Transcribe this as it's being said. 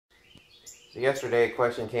So yesterday a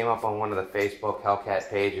question came up on one of the Facebook Hellcat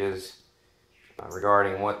pages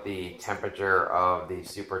regarding what the temperature of the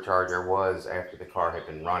supercharger was after the car had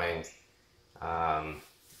been running. I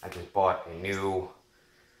just bought a new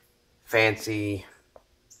fancy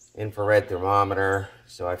infrared thermometer,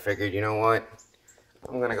 so I figured, you know what,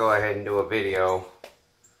 I'm going to go ahead and do a video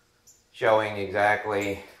showing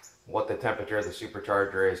exactly what the temperature of the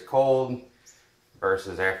supercharger is cold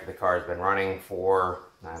versus after the car's been running for,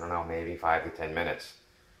 I don't know, maybe 5 to 10 minutes.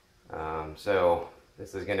 So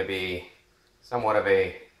this is going to be somewhat of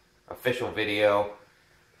a official video,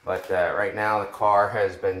 but right now the car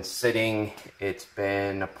has been sitting. It's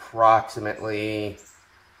been approximately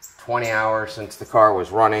 20 hours since the car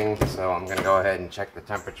was running, so I'm going to go ahead and check the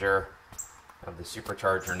temperature of the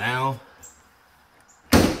supercharger now.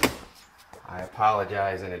 I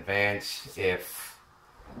apologize in advance if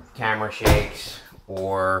the camera shakes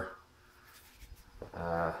or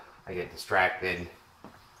I get distracted,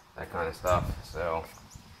 that kind of stuff. So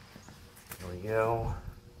here we go.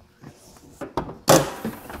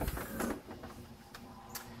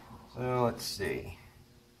 So let's see.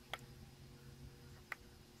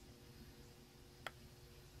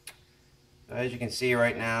 So as you can see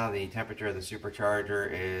right now, the temperature of the supercharger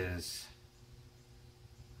is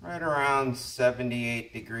right around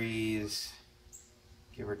 78 degrees,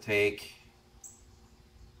 give or take.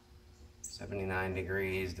 79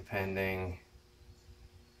 degrees depending.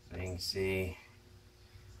 So you can see,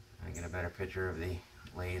 I get a better picture of the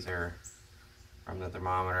laser from the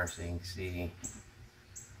thermometer so you can see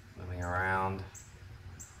moving around.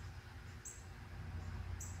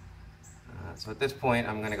 So at this point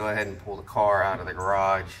I'm going to go ahead and pull the car out of the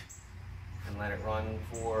garage and let it run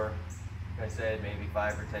for, like I said, maybe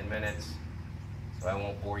 5 or 10 minutes. So I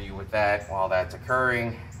won't bore you with that while that's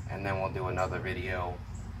occurring, and then we'll do another video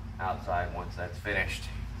outside once that's finished.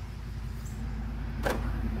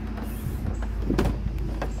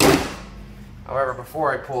 However,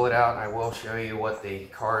 before I pull it out, I will show you what the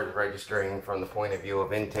car is registering from the point of view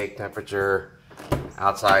of intake temperature,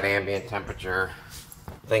 outside ambient temperature,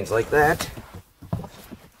 things like that.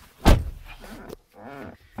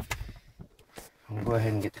 We'll go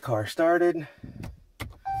ahead and get the car started.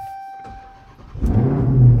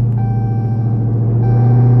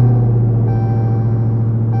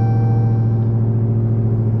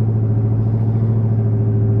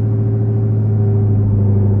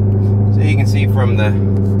 From the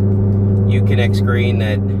Uconnect screen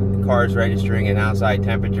that the car is registering an outside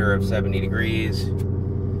temperature of 70 degrees.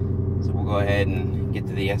 So we'll go ahead and get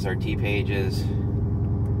to the SRT pages.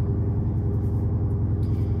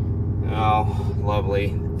 Oh,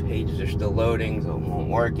 lovely. The pages are still loading, so it won't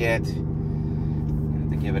work yet. I have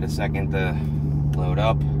to give it a second to load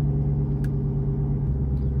up.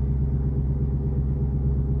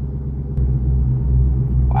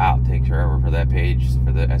 Wow, it takes forever for that page,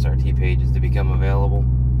 for the SRT pages to become available.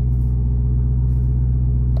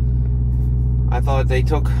 I thought they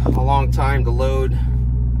took a long time to load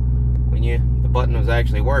when the button was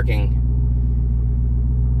actually working.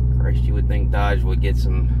 Christ, you would think Dodge would get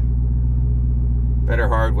some better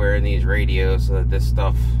hardware in these radios so that this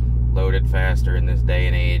stuff loaded faster in this day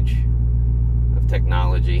and age of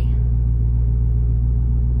technology.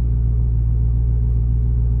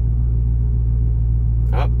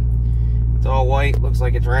 It's all white, looks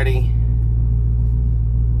like it's ready.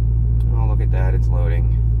 Oh, look at that, it's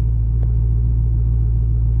loading.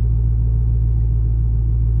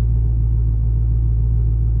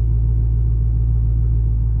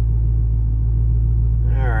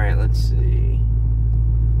 Alright, let's see.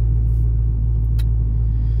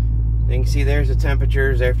 You can see there's the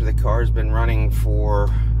temperatures after the car's been running for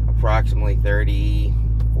approximately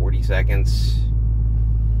 30-40 seconds.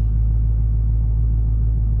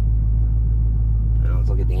 Let's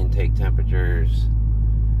look at the intake temperatures.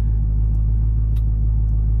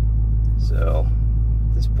 So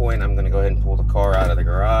at this point I'm going to go ahead and pull the car out of the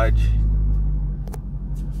garage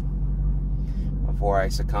before I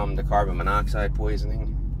succumb to carbon monoxide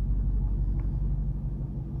poisoning.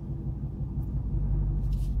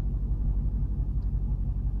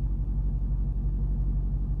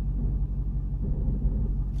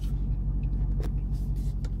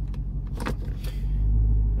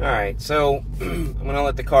 Alright, so I'm going to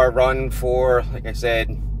let the car run for, like I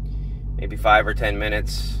said, maybe 5 or 10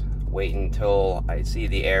 minutes. Wait until I see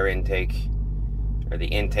the air intake, or the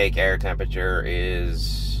intake air temperature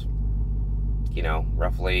is, you know,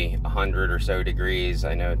 roughly 100 or so degrees.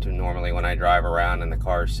 I know normally when I drive around and the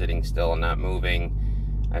car's sitting still and not moving,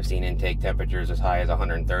 I've seen intake temperatures as high as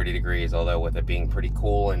 130 degrees, although with it being pretty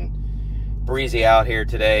cool and breezy out here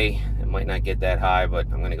today, it Might not get that high, but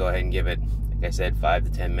I'm going to go ahead and give it, like I said, 5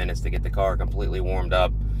 to 10 minutes to get the car completely warmed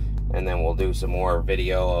up, and then we'll do some more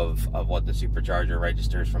video of what the supercharger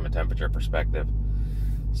registers from a temperature perspective.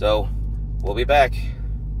 So we'll be back.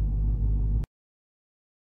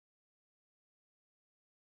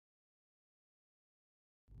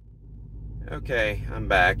 Okay, I'm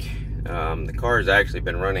back. The car has actually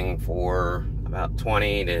been running for about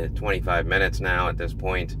 20 to 25 minutes now at this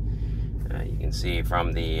point. You can see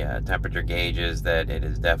from the temperature gauges that it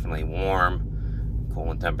is definitely warm.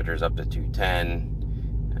 Coolant temperature is up to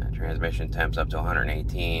 210. Transmission temps up to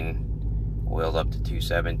 118. Oil's up to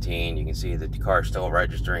 217. You can see that the car is still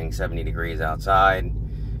registering 70 degrees outside.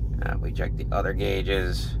 We check the other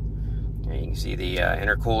gauges. You can see the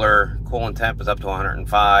intercooler coolant temp is up to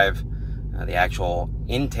 105. The actual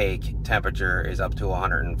intake temperature is up to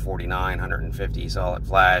 149, 150 solid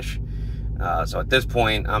flash. So at this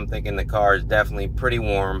point, I'm thinking the car is definitely pretty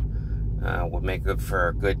warm. Would make good for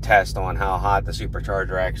a good test on how hot the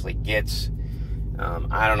supercharger actually gets.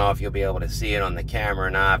 I don't know if you'll be able to see it on the camera or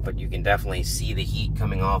not, but you can definitely see the heat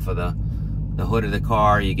coming off of the hood of the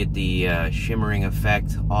car. You get the shimmering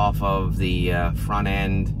effect off of the front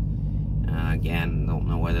end. Again, don't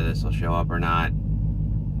know whether this will show up or not.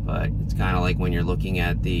 But it's kind of like when you're looking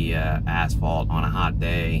at the asphalt on a hot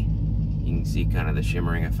day, you can see kind of the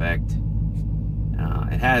shimmering effect.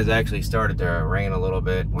 It has actually started to rain a little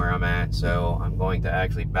bit where I'm at, so I'm going to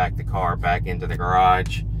actually back the car back into the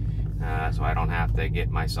garage so I don't have to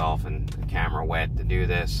get myself and the camera wet to do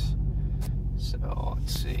this. So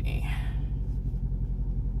let's see.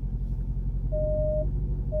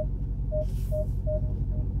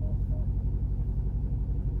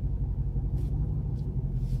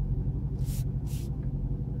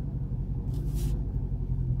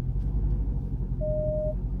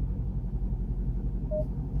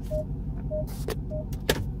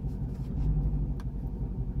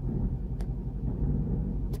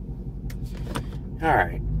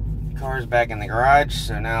 Alright, car's back in the garage,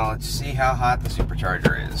 so now let's see how hot the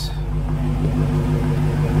supercharger is.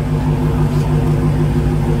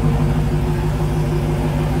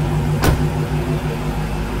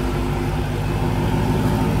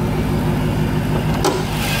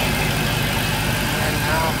 And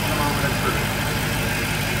now thermometer proof.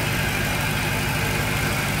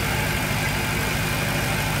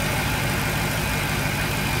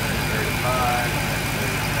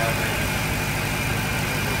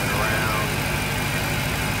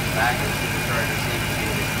 Back of the supercharger seems to be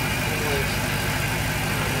the coolest.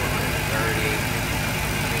 130.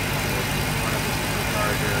 Front of the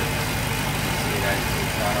supercharger. You can see it actually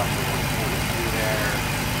shot up to 142 there.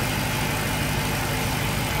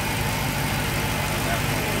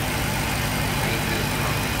 Definitely ranges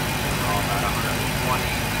from overall about 120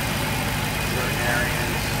 in certain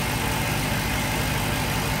areas.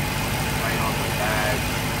 Right on the badge,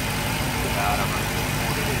 about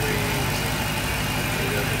 140 degrees. You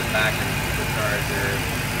go to the back of the supercharger,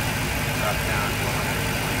 drop down to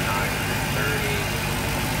 129, 130,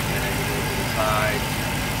 and then you go to the side,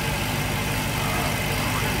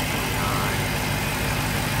 129.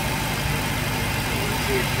 So you can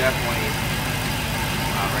see it's definitely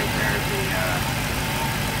right there at the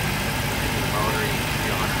motor. You can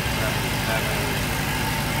see 177.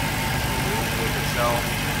 The intake itself,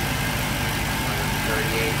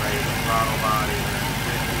 138 right at the throttle body,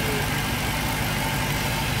 150.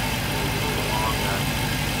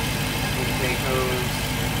 Intake hose,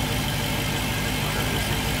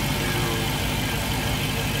 162,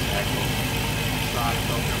 actual stock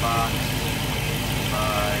filter box, 65,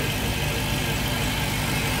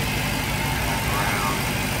 back around.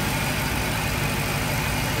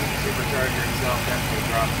 The supercharger itself definitely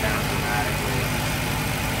drops down dramatically.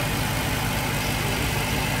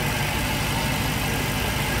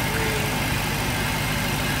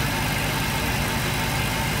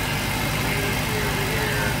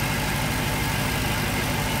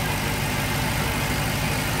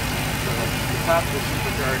 The top of the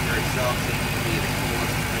supercharger itself seems to be the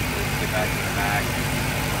coolest, especially as you get back to the back,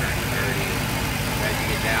 130. As you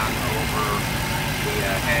get down over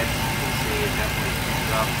the head, you can see it definitely comes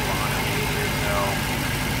up to 180 or so,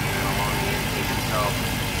 and then along the intake itself,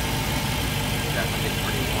 it definitely gets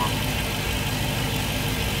pretty warm.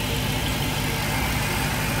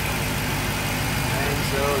 And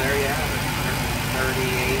so there you have it,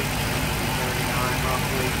 138, 139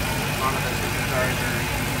 roughly, front of the supercharger.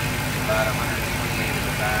 About 128 in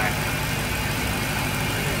the back,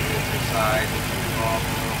 and then you the side, just move off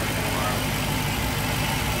a little bit more.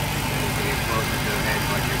 And as you get closer to the head,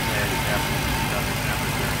 like I said, it definitely moves up in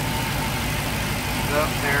temperature. So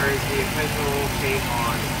there is the official take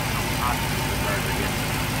on Awesome.